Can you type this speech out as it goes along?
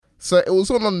So it was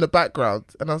all on in the background,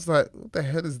 and I was like, "What the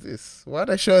hell is this? Why are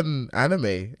they showing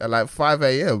anime at like 5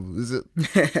 a.m.? Is it?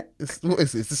 What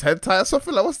is this? Is this hentai or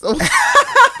something? Like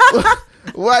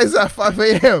why is that 5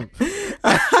 a.m.?"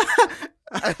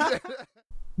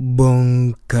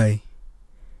 Bonkai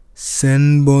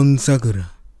Senbon Sakura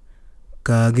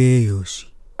Kageyoshi.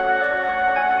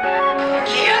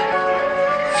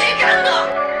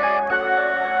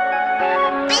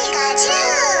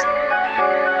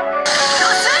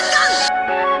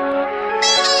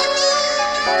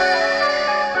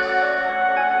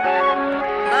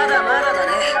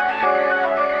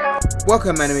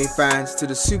 Welcome, anime fans, to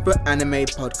the Super Anime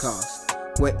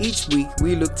Podcast, where each week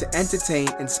we look to entertain,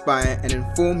 inspire, and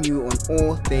inform you on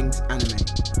all things anime.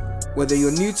 Whether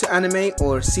you're new to anime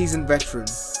or a seasoned veteran,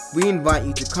 we invite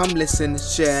you to come listen,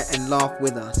 share, and laugh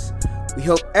with us. We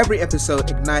hope every episode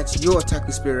ignites your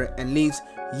otaku spirit and leaves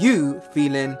you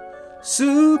feeling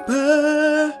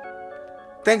super.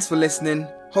 Thanks for listening.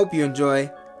 Hope you enjoy.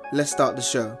 Let's start the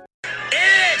show.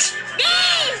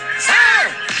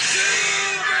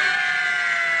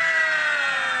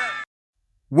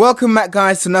 Welcome back,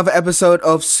 guys, to another episode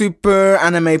of Super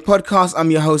Anime Podcast.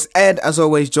 I'm your host, Ed, as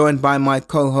always, joined by my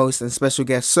co-host and special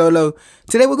guest, Solo.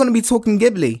 Today, we're going to be talking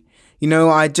Ghibli. You know,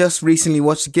 I just recently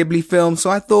watched a Ghibli film, so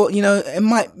I thought, you know, it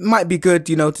might be good,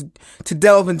 you know, to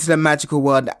delve into the magical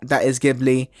world that is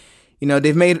Ghibli. You know,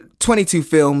 they've made 22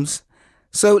 films,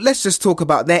 so let's just talk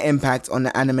about their impact on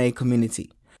the anime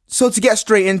community. So to get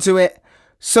straight into it,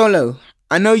 Solo,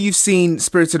 I know you've seen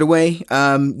Spirited Away.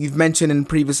 You've mentioned in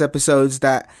previous episodes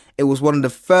that it was one of the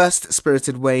first first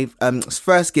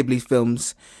Ghibli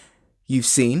films you've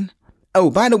seen. Oh,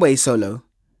 by the way, Solo,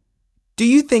 do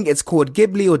you think it's called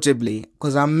Ghibli or Ghibli?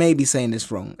 Because I may be saying this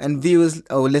wrong. And viewers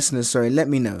or listeners, sorry, let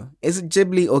me know. Is it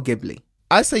Ghibli or Ghibli?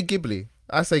 I say Ghibli.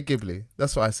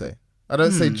 That's what I say. I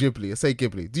don't say Ghibli. I say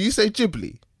Ghibli. Do you say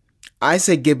Ghibli? I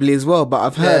say Ghibli as well, but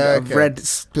I've read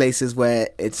places where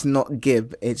it's not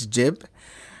Gib, it's Jib.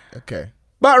 Okay.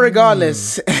 But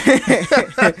regardless,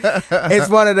 it's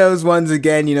one of those ones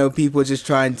again, you know, people just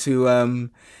trying to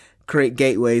create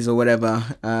gateways or whatever.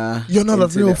 You're not a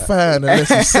real fan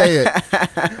unless you say it.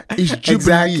 It's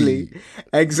Ghibli.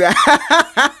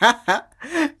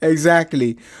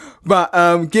 Exactly. But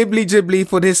Ghibli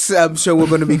for this show, we're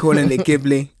going to be calling it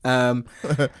Ghibli.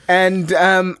 And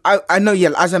I know, yeah,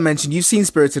 as I mentioned, you've seen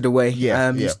Spirited Away.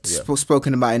 You've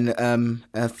spoken about in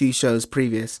a few shows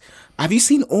previous. Have you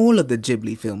seen all of the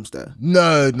Ghibli films though?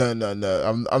 No.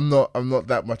 I'm not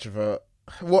that much of a.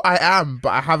 Well, I am, but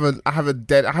I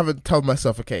haven't told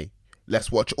myself, okay,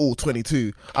 let's watch all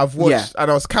 22. I've watched, and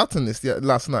I was counting this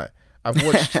last night. I've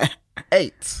watched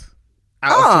 8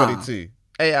 out of 22.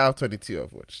 8 out of 22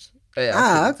 I've watched.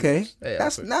 Okay.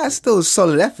 That's still a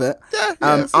solid effort.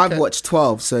 Yeah, I've watched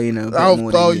 12, so you know.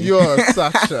 You're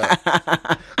such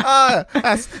a.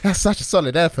 That's such a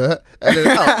solid effort. And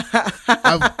then,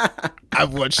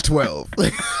 I've watched 12.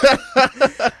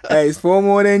 Hey, it's 4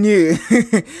 more than you.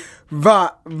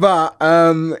 but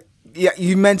yeah,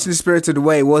 you mentioned Spirited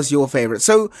Away was your favorite.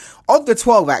 So of the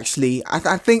 12, actually,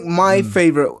 I think my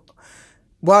favorite.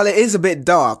 While it is a bit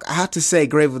dark, I have to say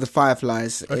Grave of the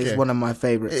Fireflies is one of my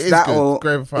favorites. It is good.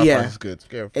 Grave of the Fireflies is good.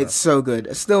 It's so good.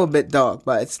 It's still a bit dark,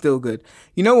 but it's still good.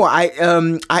 You know what?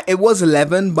 It was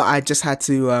 11, but I just had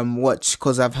to watch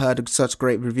because I've heard such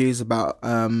great reviews about.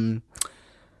 I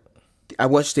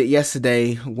watched it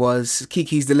yesterday. Was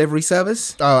Kiki's Delivery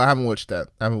Service? Oh, I haven't watched that.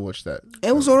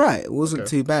 It was alright. It wasn't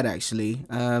too bad actually.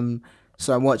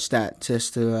 So I watched that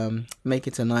just to make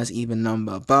it a nice even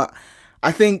number, but.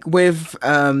 I think with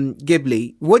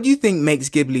Ghibli, what do you think makes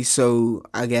Ghibli so,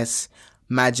 I guess,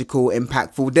 magical,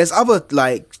 impactful? There's other,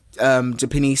 like,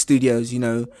 Japanese studios, you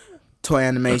know, Toei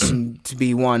Animation to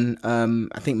be one.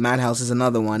 I think Madhouse is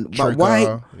another one. But Trigger,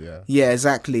 why? Yeah. Yeah,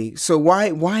 exactly. So why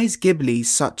is Ghibli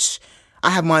such... I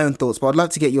have my own thoughts, but I'd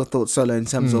like to get your thoughts, Solo, in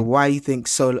terms of why you think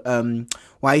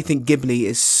Ghibli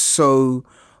is so...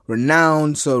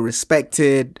 renowned, so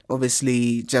respected,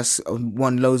 obviously just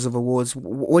won loads of awards.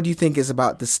 What do you think is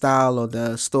about the style or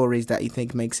the stories that you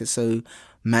think makes it so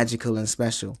magical and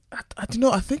special? I don't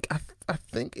know. I think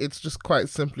it's just quite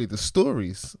simply the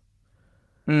stories.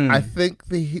 I think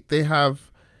they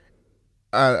have,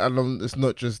 and it's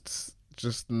not just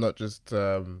is it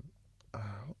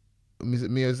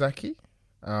Miyazaki?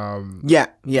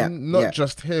 Not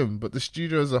just him, but the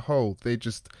studio as a whole.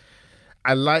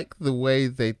 I like the way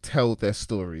they tell their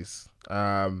stories.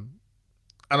 And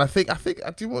I think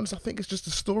it's just the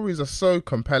stories are so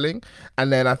compelling.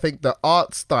 And then I think the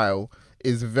art style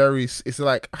is it's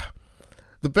like,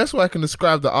 the best way I can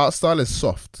describe the art style is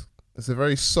soft. It's a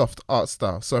very soft art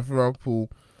style. So for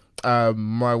example,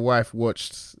 my wife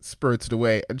watched Spirited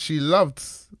Away, and she loved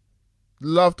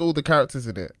all the characters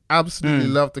in it. Absolutely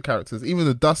loved the characters, even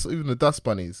the dust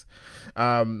bunnies.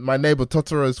 My Neighbor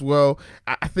Totoro as well.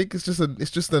 I think it's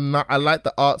just I like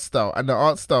the art style, and the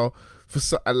art style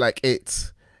like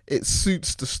it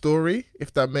suits the story,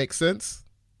 if that makes sense.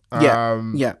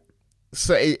 Yeah.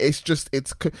 So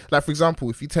it's like, for example,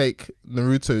 if you take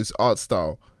Naruto's art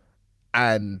style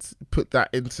and put that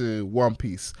into One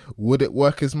Piece, would it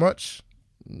work as much?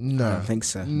 No, I don't think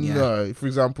so. Yeah. No. For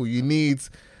example, you need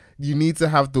to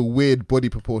have the weird body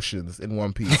proportions in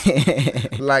One Piece.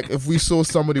 Like, if we saw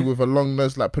somebody with a long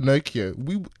nose like Pinocchio,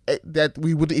 we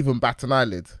wouldn't even bat an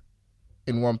eyelid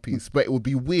in One Piece, but it would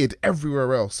be weird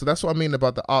everywhere else. So that's what I mean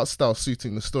about the art style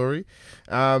suiting the story.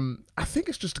 I think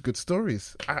it's just good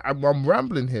stories. I'm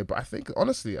rambling here, but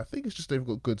honestly, I think it's just they've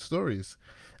got good stories,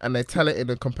 and they tell it in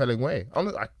a compelling way.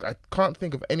 I can't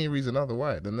think of any reason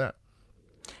otherwise than that.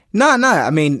 No.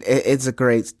 I mean,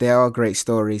 there are great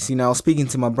stories. You know, I was speaking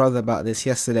to my brother about this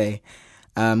yesterday,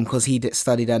 because he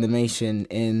studied animation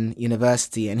in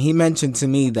university, and he mentioned to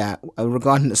me that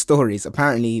regarding the stories,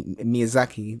 apparently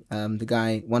Miyazaki, the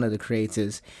guy, one of the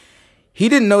creators, he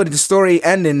didn't know the story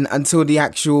ending until the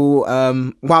actual,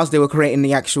 whilst they were creating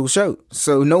the actual show.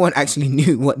 So no one actually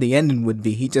knew what the ending would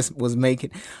be. He just was I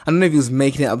don't know if he was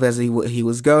making it up as he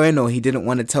was going, or he didn't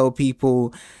want to tell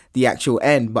people the actual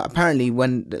end. But apparently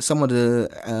when some of the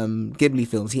Ghibli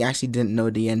films, he actually didn't know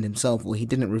the end himself, or he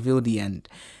didn't reveal the end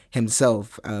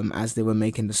himself as they were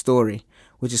making the story,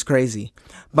 which is crazy.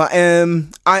 But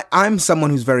I'm someone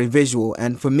who's very visual,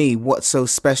 and for me, what's so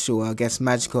special, I guess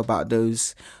magical about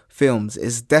those films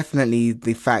is definitely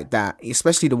the fact that,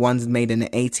 especially the ones made in the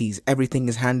 80s, everything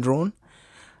is hand drawn.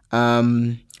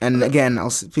 And again, I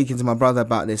was speaking to my brother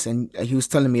about this, and he was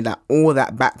telling me that all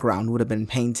that background would have been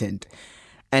painted,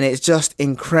 and it's just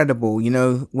incredible. You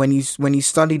know, when you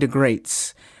study the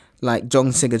greats like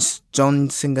John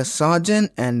Singer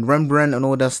Sargent and Rembrandt and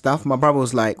all that stuff, my brother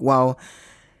was like, well,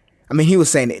 I mean, he was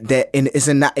saying it's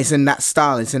in that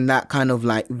style, it's in that kind of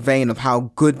like vein of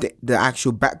how good the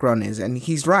actual background is, and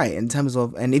he's right in terms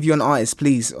of. And if you're an artist,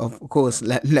 please, of course,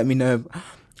 let me know if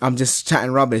I'm just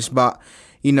chatting rubbish. But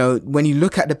you know, when you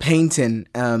look at the painting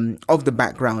of the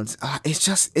backgrounds,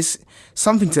 it's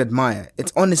something to admire.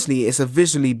 It's a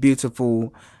visually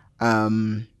beautiful.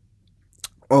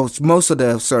 Most of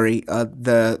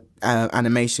the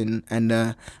animation and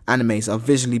the animes are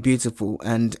visually beautiful,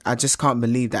 and I just can't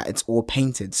believe that it's all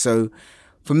painted. So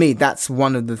for me, that's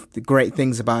one of the great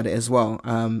things about it as well.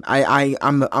 I'm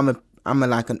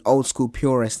like an old school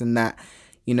purist in that,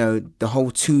 you know, the whole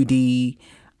 2D,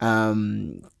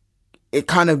 it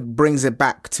kind of brings it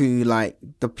back to like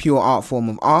the pure art form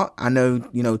of art. I know,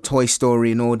 you know, Toy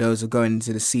Story and all those are going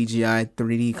into the CGI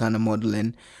 3D kind of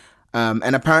modeling.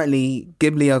 And apparently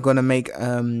Ghibli are going to make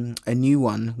a new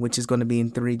one, which is going to be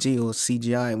in 3G or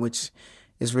CGI, which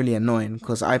is really annoying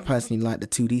because I personally like the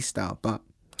 2D style. But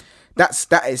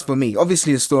that is for me.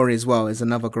 Obviously, the story as well is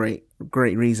another great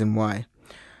reason why.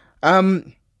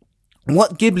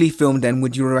 What Ghibli film then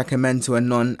would you recommend to a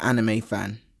non-anime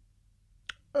fan?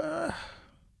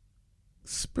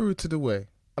 Spirited Away.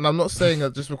 And I'm not saying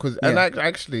that just because, and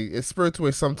actually, Spirited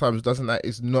Away sometimes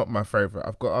is not my favorite.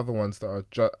 I've got other ones that are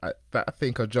that I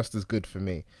think are just as good for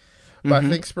me. But I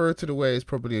think Spirited Away is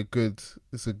probably a good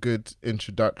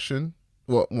introduction.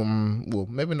 Well,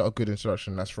 maybe not a good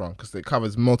introduction. That's wrong because it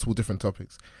covers multiple different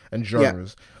topics and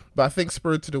genres. Yeah. But I think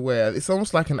Spirited Away, it's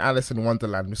almost like an Alice in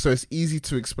Wonderland. So it's easy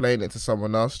to explain it to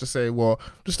someone else. To say, well,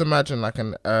 just imagine like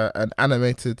an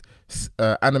animated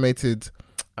Alice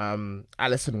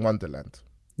in Wonderland.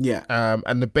 Yeah.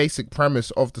 And the basic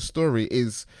premise of the story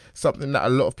is something that a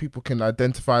lot of people can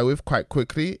identify with quite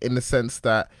quickly, in the sense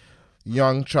that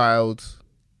young child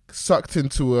sucked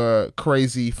into a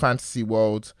crazy fantasy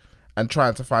world and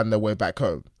trying to find their way back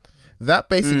home. That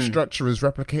basic structure is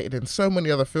replicated in so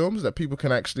many other films that people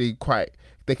can actually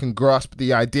they can grasp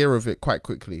the idea of it quite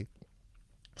quickly.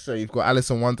 So you've got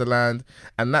Alice in Wonderland,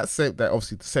 and that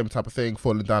obviously the same type of thing,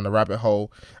 falling down a rabbit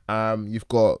hole. You've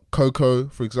got Coco,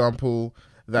 for example.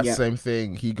 That's the same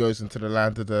thing. He goes into the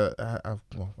land of the... I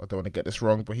don't want to get this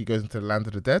wrong, but he goes into the land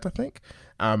of the dead, I think.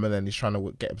 And then he's trying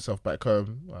to get himself back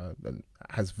home and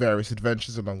has various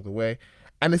adventures along the way.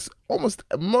 And it's almost...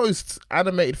 Most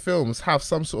animated films have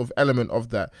some sort of element of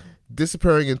that.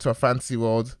 Disappearing into a fantasy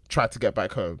world, try to get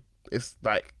back home. It's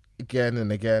like again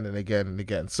and again and again and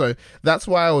again. So that's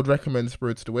why I would recommend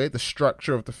Spirited Away. The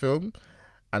structure of the film...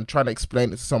 and trying to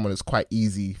explain it to someone is quite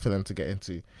easy for them to get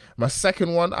into. My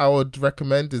second one I would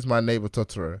recommend is My Neighbor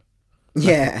Totoro.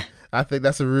 Yeah. I think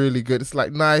that's a really good, it's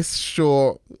like nice,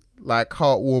 short, like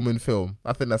heartwarming film.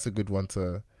 I think that's a good one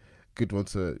to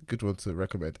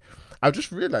recommend. I've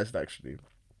just realized actually.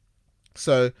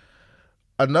 So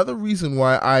another reason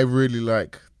why I really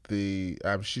like the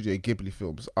Studio Ghibli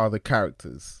films are the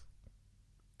characters.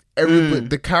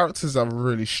 The characters are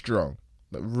really strong,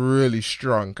 like really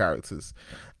strong characters,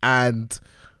 and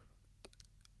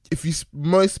if you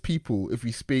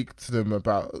speak to them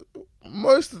about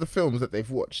most of the films that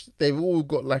they've watched, they've all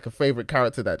got like a favorite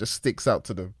character that just sticks out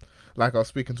to them. Like I was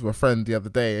speaking to a friend the other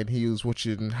day, and he was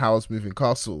watching Howl's Moving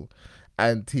Castle,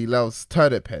 and he loves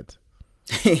Turnip Head.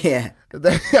 Yeah,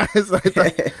 it's like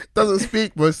that doesn't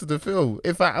speak most of the film,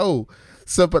 if at all.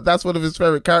 So, but that's one of his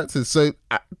favorite characters. So,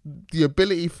 the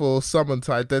ability for someone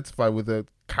to identify with a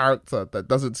character that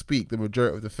doesn't speak the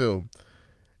majority of the film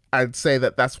and say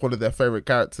that that's one of their favorite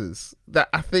characters, that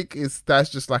I think that's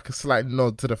just like a slight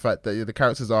nod to the fact that the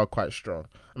characters are quite strong.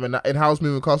 I mean, in Howl's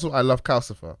Moving Castle, I love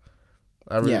Calcifer.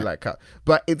 I really like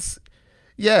but I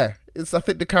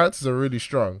think the characters are really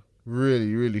strong,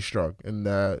 really, really strong in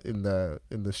the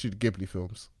Studio Ghibli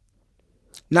films.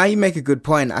 Now you make a good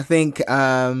point. I think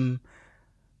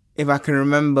if I can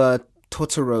remember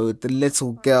Totoro, the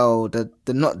little girl,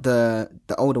 not the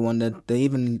older one,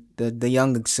 the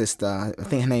younger sister, I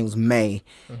think her name was May.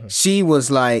 Mm-hmm. She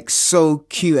was like so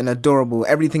cute and adorable.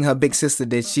 Everything her big sister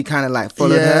did, she kind of like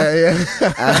followed her.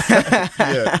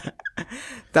 Yeah.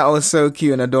 That was so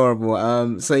cute and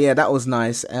adorable. So yeah, that was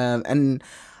nice. And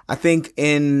I think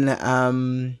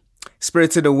in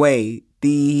Spirited Away,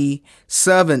 the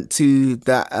servant to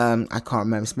that I can't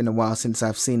remember, it's been a while since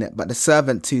I've seen it, but the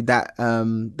servant to that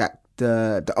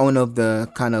the owner of the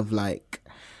kind of like,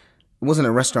 it wasn't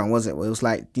a restaurant, was it? It was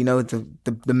like,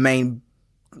 the main,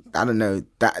 I don't know,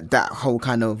 that whole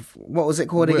kind of, what was it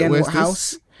called again? What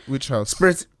house? Which house?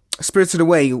 Spirited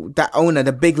Away, that owner,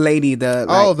 the big lady, the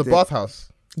bathhouse.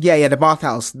 Yeah, the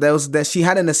bathhouse. She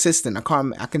had an assistant.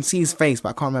 I can see his face, but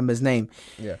I can't remember his name.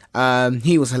 Yeah.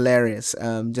 He was hilarious.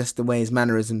 Just the way his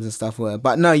mannerisms and stuff were.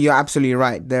 But no, you're absolutely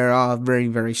right. There are very,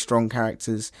 very strong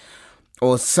characters,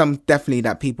 or some definitely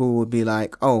that people would be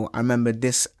like, oh, I remember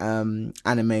this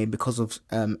anime because of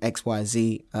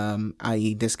XYZ,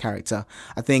 i.e. this character.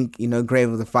 I think, Grave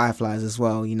of the Fireflies as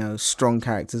well, strong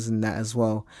characters in that as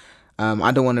well.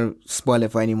 I don't want to spoil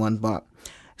it for anyone, but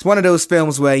it's one of those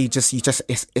films where you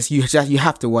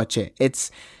have to watch it.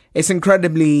 It's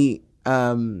incredibly,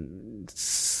 I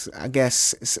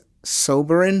guess,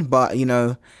 sobering, but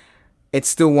it's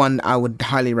still one I would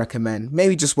highly recommend.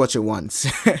 Maybe just watch it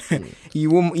once.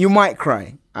 You might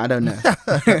cry. I don't know.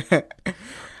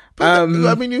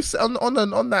 I mean, you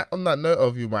on that note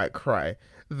of you might cry.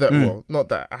 Well, not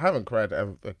that I haven't cried at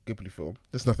a Ghibli film.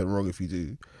 There's nothing wrong if you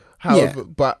do. However,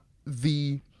 but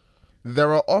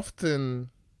there are often.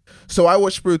 So I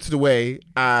watched Spirited Away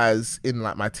as in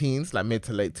like my teens, like mid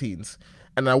to late teens,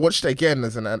 and I watched it again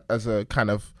as a kind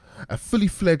of a fully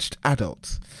fledged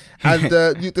adult. And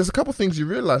there's a couple of things you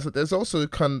realize, that there's also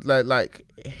kind of like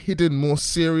hidden, more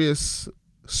serious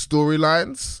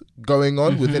storylines going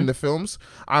on within the films.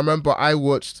 I remember I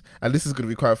watched, and this is going to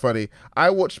be quite funny,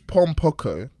 I watched Pom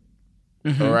Poko,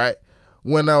 all right,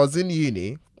 when I was in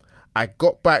uni. I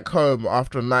got back home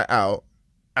after a night out,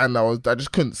 and I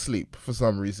just couldn't sleep for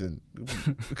some reason,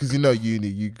 because uni,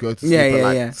 you go to sleep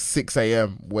at 6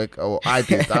 a.m. I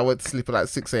did. I went to sleep at like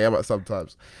 6 a.m. at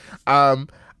sometimes, and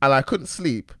I couldn't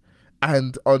sleep.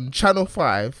 And on Channel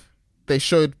 5, they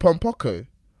showed Pom Poko,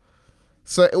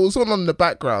 so it was on the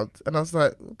background, and I was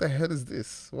like, "What the hell is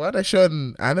this? Why are they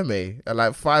showing anime at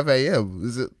like 5 a.m.?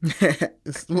 Is it?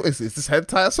 What is this? Is this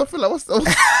hentai or something?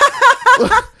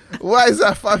 Like why is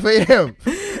that 5 a.m.?"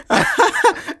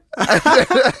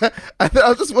 and then I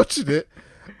was just watching it,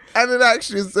 and then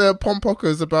actually Pom Poko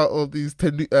is about all these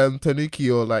tanuki,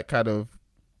 or like kind of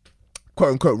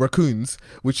quote unquote raccoons,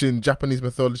 which in Japanese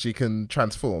mythology can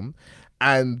transform,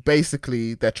 and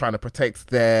basically they're trying to protect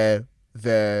their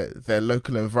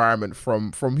local environment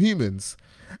from humans.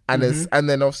 And and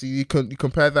then obviously you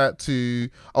compare that to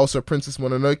also Princess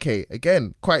Mononoke,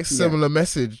 again quite similar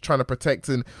message, trying to protect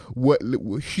what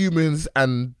humans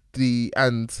and the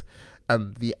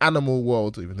animal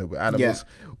world, even though we're animals,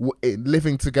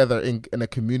 living together in a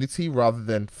community rather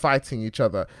than fighting each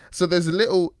other. So there's a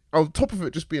little, on top of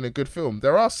it just being a good film,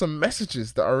 there are some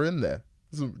messages that are in there,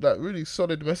 some like really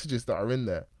solid messages that are in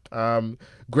there.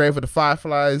 Grave of the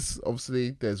Fireflies,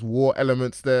 obviously there's war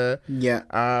elements there.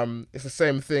 It's the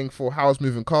same thing for Howl's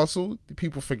Moving Castle.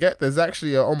 People forget there's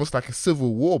actually almost like a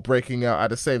civil war breaking out at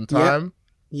the same time.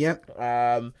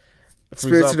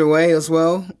 Spirited Away as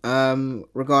well,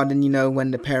 regarding,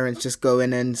 when the parents just go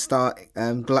in and start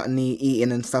gluttony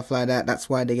eating and stuff like that. That's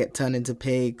why they get turned into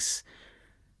pigs.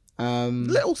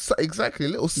 Little subtle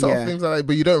Yeah. things like that,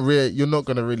 but you're not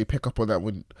gonna really pick up on that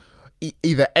when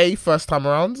either first time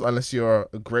around, unless you're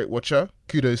a great watcher,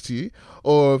 kudos to you,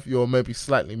 or if you're maybe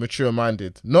slightly mature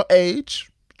minded, not age,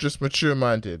 just mature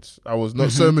minded. I was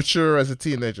not so mature as a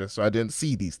teenager, so I didn't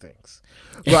see these things.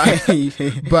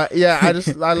 But yeah,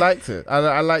 I liked it.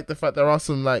 I like the fact there are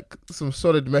some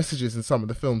solid messages in some of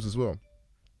the films as well.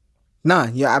 No,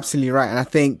 you're absolutely right. And I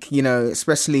think,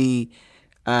 especially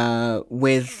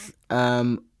with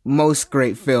most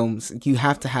great films, you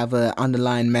have to have an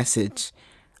underlying message.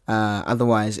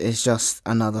 Otherwise, it's just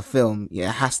another film. Yeah,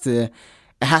 it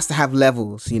has to have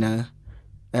levels, in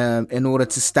order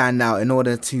to stand out, in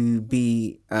order to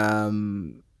be a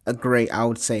great, I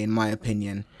would say, in my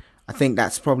opinion. I think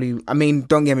that's probably,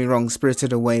 don't get me wrong,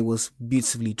 Spirited Away was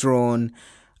beautifully drawn.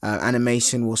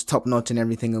 Animation was top notch and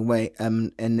everything away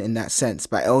in that sense,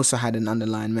 but it also had an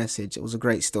underlying message. It was a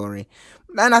great story,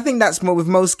 and I think that's more with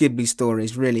most Ghibli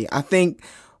stories. Really, I think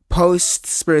post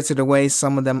Spirited Away,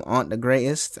 some of them aren't the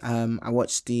greatest. I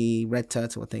watched the Red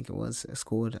Turtle, I think it's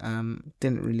called.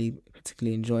 Didn't really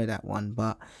particularly enjoy that one,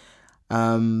 but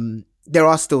there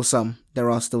are still some,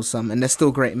 and they're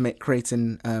still great,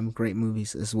 creating great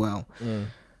movies as well. Yeah.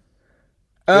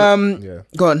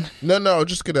 Go on. No, I was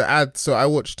just gonna add. So I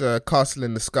watched Castle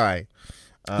in the Sky.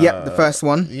 Yep, the first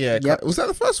one. Yeah, yep. Was that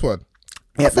the first one?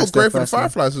 Yeah, I thought Grave of the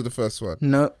Fireflies was the first one.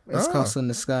 No, it's Castle in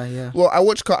the Sky. Yeah. Well, I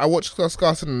watched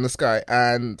Castle in the Sky,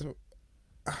 and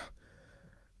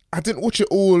I didn't watch it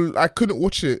all. I couldn't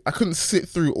watch it. I couldn't sit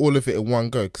through all of it in one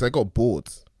go because I got bored.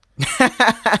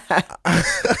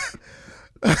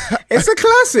 It's a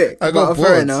classic.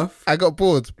 Fair enough. I got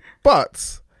bored,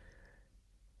 but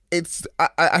it's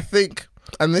I think,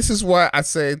 and this is why I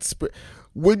say it's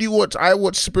when you watch. I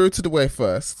watched Spirited Away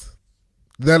first,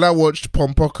 then I watched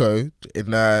Pompoko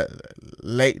in a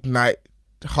late night,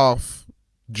 half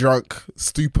drunk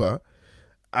stupor,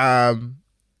 and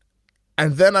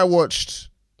then I watched.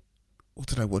 What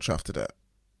did I watch after that?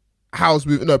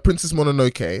 Princess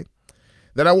Mononoke.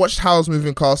 Then I watched Howl's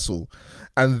Moving Castle,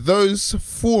 and those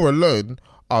four alone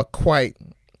are quite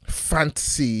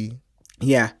fantasy.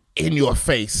 Yeah. In your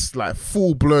face, like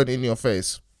full blown in your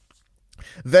face.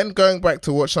 Then going back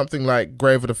to watch something like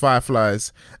Grave of the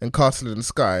Fireflies and Castle in the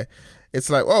Sky, it's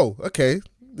like, oh, okay,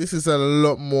 this is a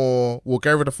lot more. Well,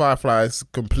 Grave of the Fireflies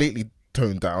completely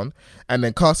toned down, and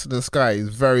then Castle in the Sky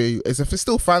is it's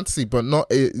still fantasy, but not.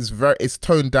 It's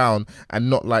toned down and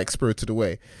not like Spirited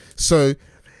Away. So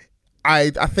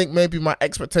I think maybe my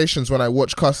expectations when I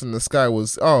watched Castle in the Sky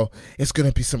was, oh, it's going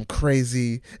to be some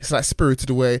crazy, it's like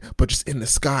Spirited Away, but just in the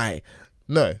sky.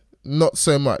 No, not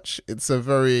so much. It's a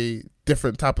very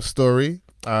different type of story.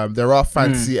 There are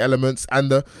fantasy elements,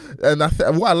 and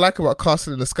what I like about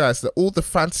Castle in the Sky is that all the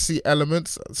fantasy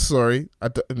elements, I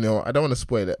don't want to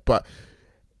spoil it, but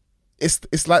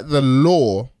it's like the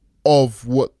lore of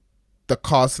what the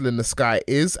Castle in the Sky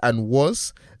is and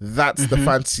was. That's the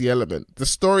fantasy element. The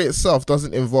story itself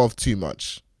doesn't involve too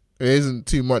much. There isn't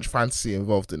too much fantasy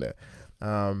involved in it.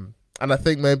 And I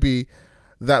think maybe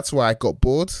that's why I got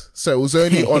bored. So it was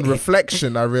only on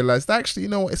reflection I realized, actually, you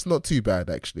know what? It's not too bad,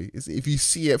 actually. If you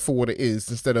see it for what it is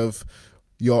instead of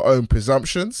your own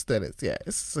presumptions, then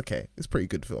it's okay. It's a pretty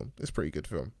good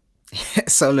film.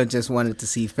 Solo just wanted to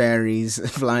see fairies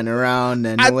flying around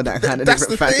and all that kind of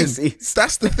different fantasies.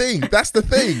 That's the thing.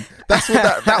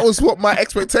 That was what my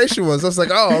expectation was. I was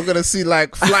like, oh, I'm gonna see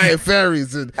like flying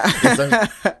fairies and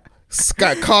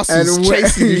castles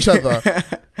chasing each other.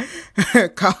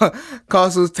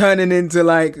 Castles turning into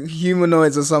like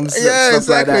humanoids or something. Yeah,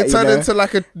 exactly. Like that, turn into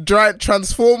like a giant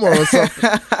transformer or something.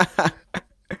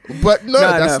 But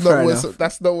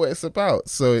that's not what it's about.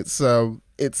 So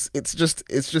it's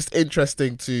just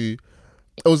interesting to.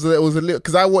 It was a little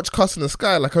because I watched Castle in the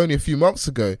Sky like only a few months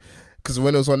ago, because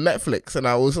when it was on Netflix, and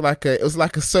it was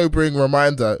like a sobering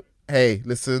reminder. Hey,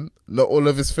 listen, not all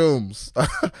of his films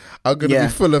are going to be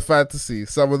full of fantasy.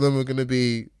 Some of them are going to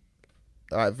be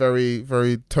like very,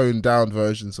 very toned down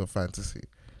versions of fantasy.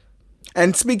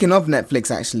 And speaking of Netflix,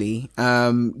 actually,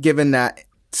 given that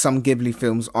some Ghibli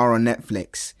films are on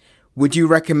Netflix, which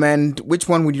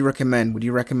one would you recommend? Would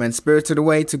you recommend Spirited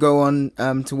Away to go on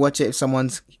to watch it if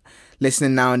someone's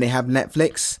listening now and they have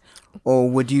Netflix? Or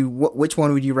which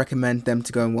one would you recommend them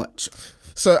to go and watch?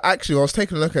 So actually, I was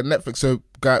taking a look at Netflix. So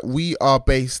we are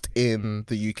based in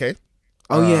the UK.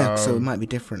 Oh yeah, so it might be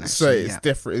different. Actually, so it's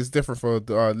different. It's different for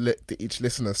each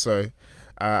listener. So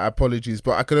apologies,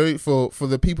 but I can only for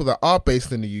the people that are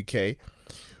based in the UK,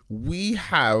 we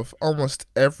have almost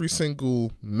every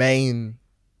single main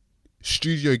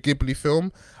Studio Ghibli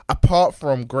film apart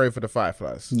from Grave of the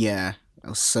Fireflies. Yeah, it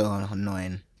was so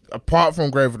annoying. apart from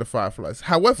Grave of the Fireflies.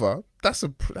 However, that's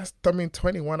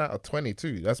 21 out of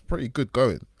 22. That's pretty good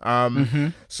going.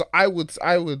 So I would.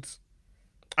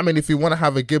 I mean, if you want to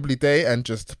have a Ghibli day and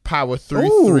just power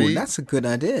through 3, that's a good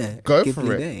idea. Go Ghibli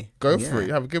for it. Day. Go for it.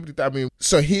 Have a Ghibli day. I mean,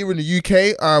 so here in the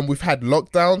UK, we've had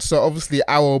lockdown, so obviously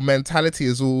our mentality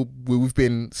is all we've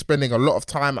been spending a lot of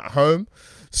time at home.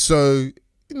 So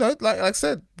like I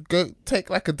said, go take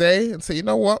like a day and say, you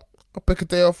know what, I'll pick a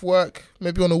day off work,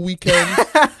 maybe on a weekend.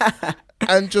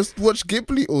 And just watch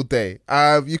Ghibli all day.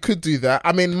 You could do that.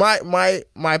 I mean,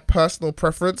 my personal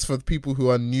preference for the people who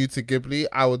are new to Ghibli,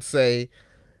 I would say,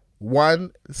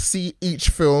 1, see each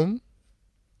film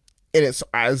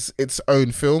as its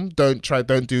own film. Don't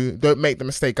make the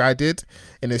mistake I did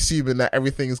in assuming that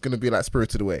everything is going to be like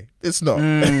Spirited Away. It's not.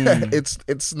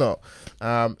 It's not.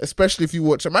 Especially if you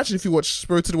watch. Imagine if you watch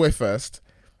Spirited Away first,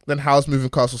 then Howl's Moving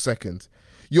Castle second.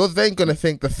 You're then going to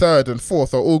think the third and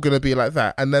fourth are all going to be like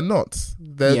that, and they're not.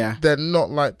 They're not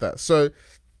like that. So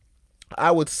I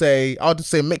would say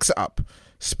mix it up.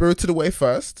 Spirited Away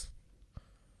first,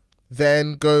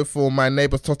 then go for My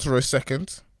Neighbor Totoro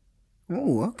second.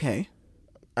 Oh, okay.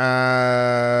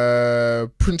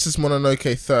 Princess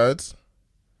Mononoke third,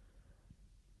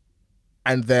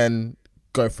 and then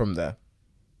go from there.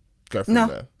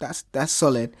 There. That's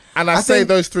solid. And I say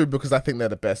those 3 because I think they're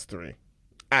the best 3.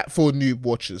 For new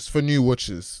watchers,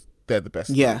 they're the best.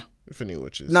 Yeah. 3 for new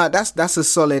watchers. No, that's a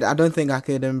solid. I don't think I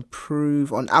could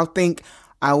improve on. I think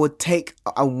I would take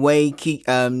away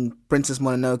Princess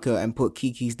Mononoke and put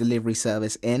Kiki's Delivery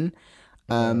Service in.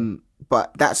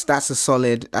 But that's a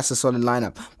solid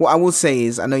lineup. What I will say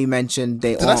is, I know you mentioned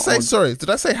Did I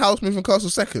say Howl's Moving Castle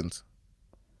second?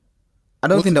 I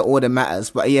don't think the order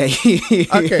matters, but yeah.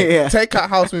 Okay, yeah. Take out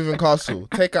Howl's Moving Castle.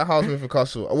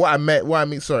 What I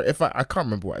mean, sorry, if I can't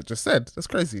remember what I just said. That's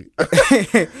crazy.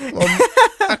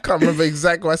 I can't remember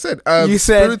exactly what I said. You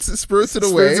said Spirited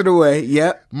Away. Spirited Away,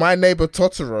 yep. My Neighbor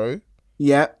Totoro.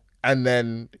 Yep. And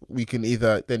then we can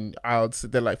I would say,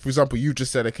 like, for example, you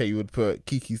just said, okay, you would put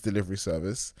Kiki's Delivery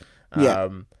Service. Yeah.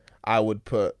 I would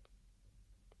put.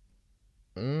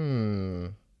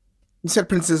 You said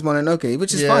Princess Mononoke,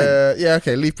 which is fine. Yeah,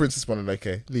 okay. Leave Princess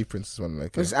Mononoke.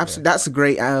 It's absolutely, that's a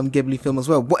great Ghibli film as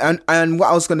well. And what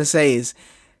I was going to say is,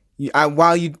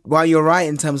 while you're right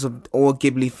in terms of all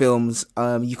Ghibli films,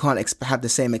 you can't have the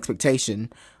same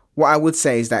expectation. What I would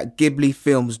say is that Ghibli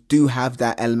films do have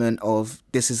that element of,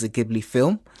 this is a Ghibli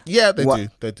film. Yeah, they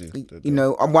do. You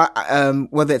know,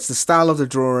 whether it's the style of the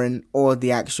drawing or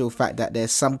the actual fact that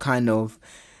there's some kind of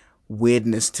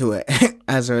weirdness to it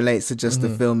as it relates to just the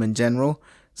film in general.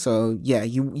 So yeah,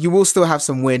 you will still have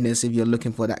some weirdness if you're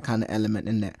looking for that kind of element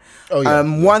in there. Oh yeah.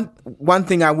 One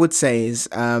thing I would say is,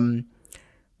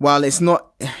 while it's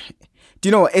not, do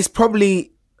you know what? It's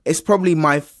probably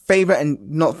my favorite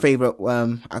and not favorite.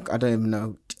 I don't even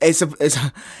know. It's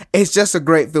just a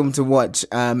great film to watch.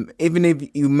 Even if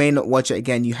you may not watch it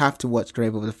again, you have to watch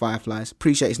Grave of the Fireflies.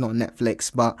 Appreciate it's not on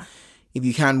Netflix, but if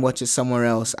you can watch it somewhere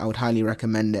else, I would highly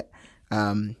recommend it.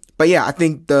 But yeah, I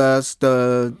think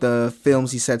the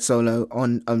films you said, Solo,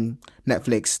 on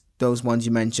Netflix, those ones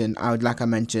you mentioned, I would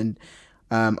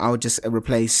just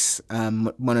replace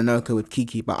Mononoke with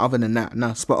Kiki. But other than that,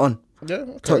 no, spot on. Yeah,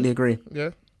 okay. Totally agree. Yeah,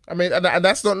 I mean, and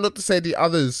that's not to say the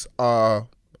others are.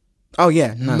 Oh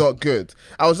yeah, no. Not good.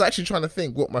 I was actually trying to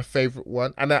think what my favorite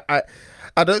one, and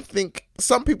I don't think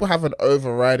some people have an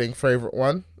overriding favorite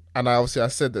one, and I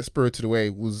said that Spirited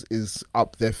Away is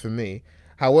up there for me.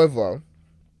 However,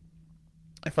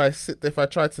 if I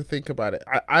try to think about it,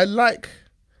 I like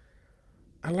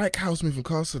Howl's Moving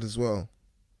Castle as well.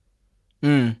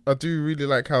 I do really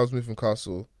like Howl's Moving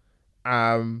Castle.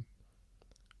 Pom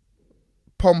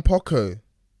Poko,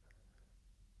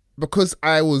 because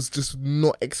I was just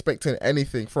not expecting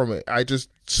anything from it, I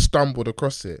just stumbled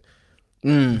across it.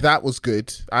 That was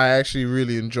good. I actually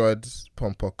really enjoyed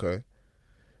Pom Poko.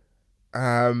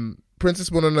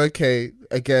 Princess Mononoke,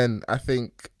 again, I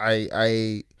think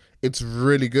it's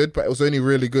really good, but it was only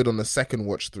really good on the second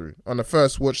watch through. On the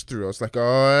first watch through, I was like,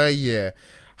 oh yeah,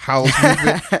 Howl's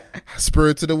Moving,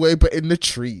 Spirited Away, but in the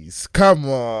trees. Come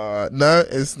on. No,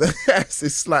 it's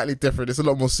slightly different. It's a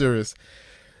lot more serious.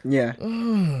 Yeah.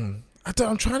 I'm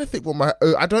trying to think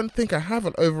I don't think I have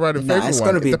an overriding favorite one. It's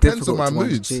going to be depends on difficult my to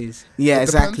moods. Choose. Yeah,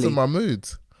 it depends on my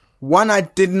moods. One I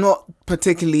did not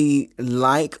particularly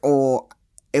like, or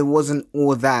it wasn't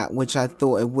all that, which I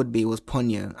thought it would be, was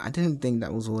Ponyo. I didn't think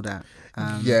that was all that.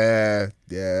 Yeah.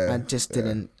 I just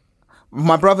didn't.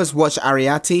 My brothers watch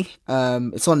Ariati.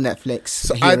 It's on Netflix.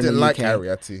 So I didn't like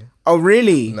Ariati. Oh,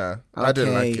 really? No, okay. I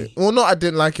didn't like it. Well, no, I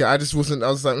didn't like it. I just wasn't. I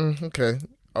was like, okay.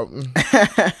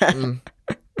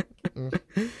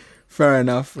 Fair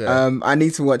enough. Yeah. I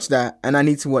need to watch that, and I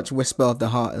need to watch Whisper of the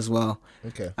Heart as well.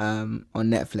 Okay. On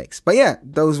Netflix. But yeah,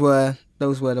 those were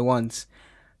the ones.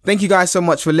 Thank you guys so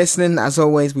much for listening. As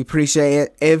always, we appreciate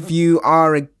it. If you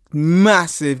are a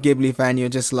massive Ghibli fan, you're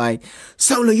just like,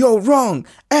 Solo, you're wrong.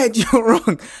 Ed, you're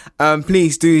wrong.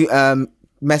 Please do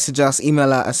message us,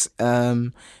 email us.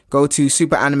 Go to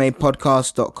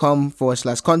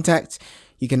superanimepodcast.com/contact.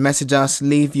 You can message us,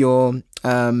 leave your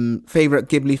favorite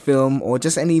Ghibli film, or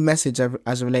just any message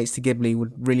as it relates to Ghibli.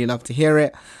 Would really love to hear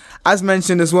it. As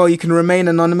mentioned as well, you can remain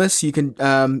anonymous. You can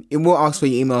it will ask for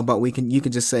your email, but you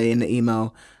can just say in the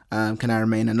email, can I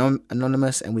remain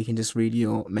anonymous, and we can just read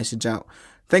your message out.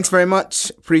 Thanks very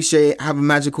much. Appreciate it. Have a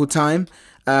magical time.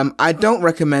 I don't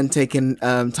recommend taking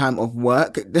time off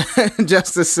work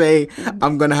just to say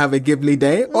I'm gonna have a Ghibli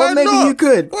day. Or maybe you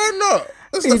could. Why not?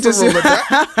 There's You nothing wrong with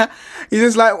that. You're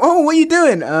just like, oh, what are you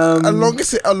doing? As long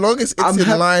as it's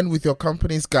in line with your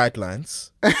company's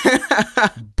guidelines,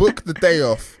 book the day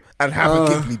off and have a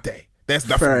Ghibli day. There's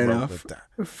nothing wrong with that.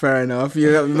 Fair enough.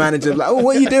 Your manager's like, oh,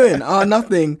 what are you doing? Oh,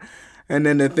 nothing. And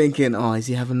then they're thinking, oh, is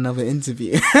he having another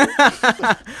interview?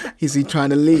 Is he trying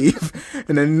to leave?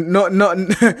 And then not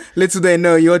little they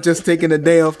know, you're just taking a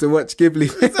day off to watch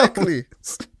Ghibli.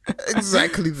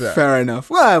 Exactly that. Fair enough.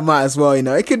 Well, I might as well,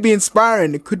 it could be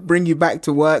inspiring. It could bring you back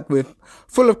to work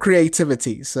full of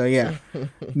creativity. So yeah,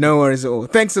 no worries at all.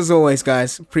 Thanks as always,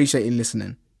 guys. Appreciate you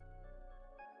listening.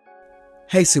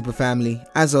 Hey, Super Family.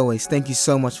 As always, thank you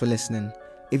so much for listening.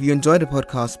 If you enjoyed the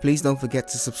podcast, please don't forget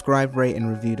to subscribe, rate, and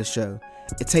review the show.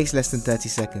 It takes less than 30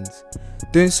 seconds.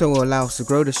 Doing so will allow us to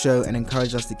grow the show and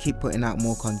encourage us to keep putting out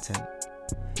more content.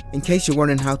 In case you're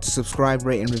wondering how to subscribe,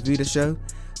 rate, and review the show,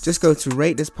 just go to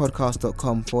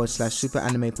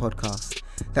ratethispodcast.com/superanimepodcast.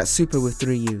 That's super with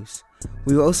 3 U's.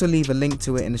 We will also leave a link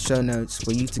to it in the show notes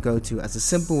for you to go to as a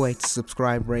simple way to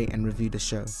subscribe, rate, and review the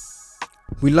show.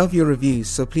 We love your reviews,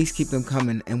 so please keep them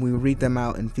coming and we will read them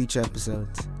out in future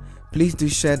episodes. Please do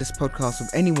share this podcast with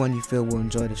anyone you feel will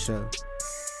enjoy the show.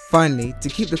 Finally, to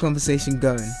keep the conversation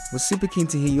going, we're super keen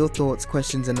to hear your thoughts,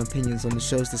 questions, and opinions on the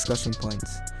show's discussion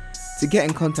points. To get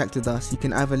in contact with us, you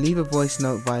can either leave a voice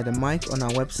note via the mic on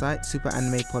our website,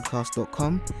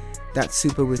 superanimepodcast.com, that's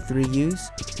super with 3 U's,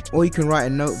 or you can write a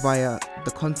note via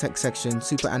the contact section,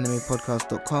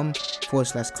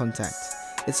 superanimepodcast.com/contact.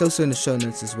 It's also in the show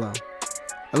notes as well.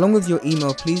 Along with your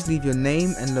email, please leave your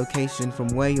name and location from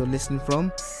where you're listening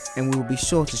from, and we will be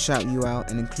sure to shout you out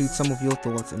and include some of your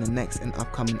thoughts in the next and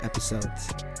upcoming episodes.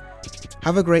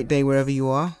 Have a great day wherever you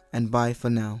are, and bye for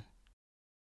now.